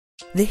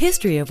The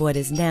history of what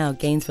is now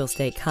Gainesville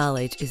State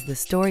College is the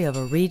story of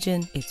a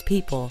region, its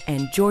people,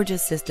 and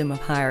Georgia's system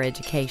of higher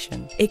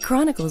education. It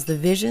chronicles the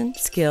vision,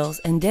 skills,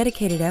 and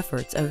dedicated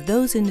efforts of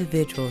those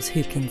individuals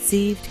who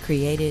conceived,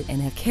 created,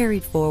 and have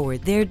carried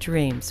forward their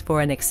dreams for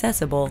an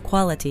accessible,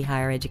 quality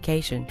higher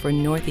education for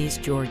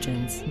Northeast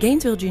Georgians.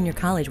 Gainesville Junior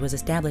College was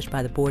established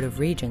by the Board of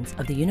Regents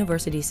of the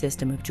University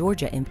System of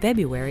Georgia in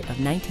February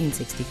of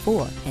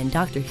 1964, and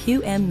Dr.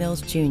 Hugh M.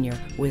 Mills Jr.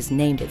 was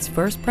named its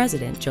first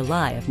president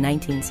July of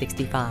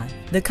 1965.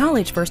 The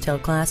college first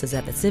held classes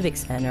at the Civic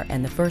Center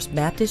and the First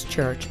Baptist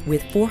Church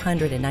with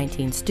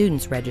 419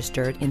 students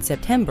registered in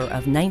September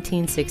of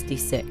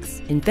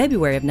 1966. In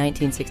February of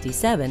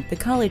 1967, the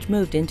college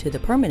moved into the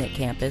permanent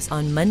campus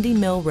on Mundy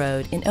Mill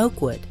Road in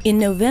Oakwood. In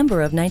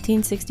November of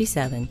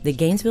 1967, the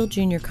Gainesville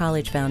Junior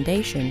College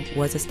Foundation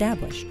was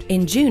established.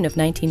 In June of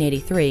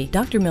 1983,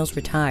 Dr. Mills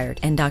retired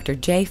and Dr.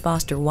 J.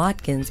 Foster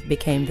Watkins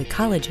became the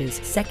college's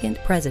second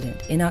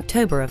president in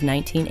October of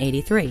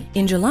 1983.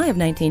 In July of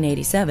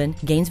 1987,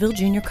 Gainesville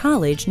Junior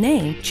College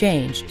name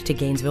changed to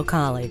Gainesville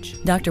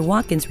College. Dr.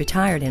 Watkins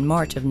retired in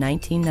March of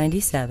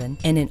 1997,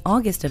 and in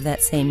August of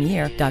that same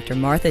year, Dr.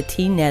 Martha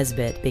T.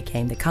 Nesbitt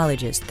became the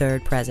college's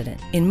third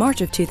president. In March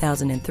of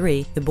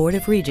 2003, the Board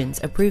of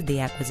Regents approved the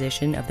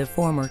acquisition of the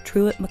former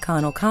Truett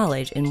McConnell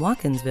College in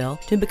Watkinsville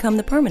to become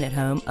the permanent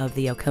home of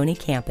the Oconee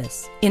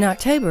campus. In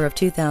October of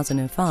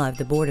 2005,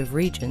 the Board of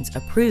Regents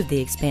approved the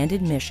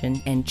expanded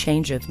mission and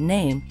change of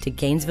name to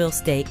Gainesville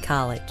State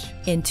College.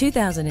 In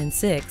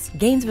 2006,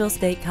 Gainesville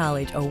State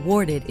College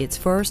awarded its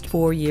first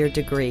 4-year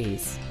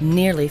degrees.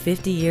 Nearly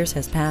 50 years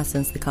has passed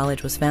since the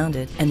college was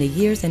founded, and the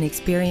years and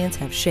experience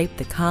have shaped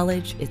the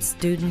college, its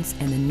students,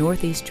 and the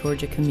Northeast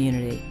Georgia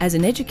community. As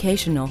an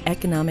educational,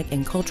 economic,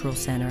 and cultural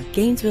center,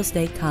 Gainesville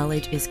State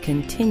College is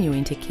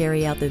continuing to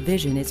carry out the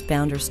vision its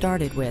founder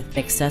started with: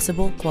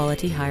 accessible,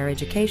 quality higher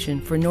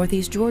education for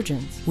Northeast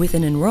Georgians. With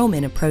an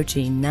enrollment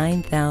approaching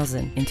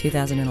 9,000 in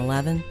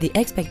 2011, the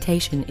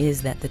expectation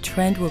is that the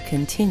trend will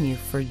continue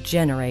for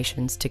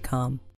generations to come.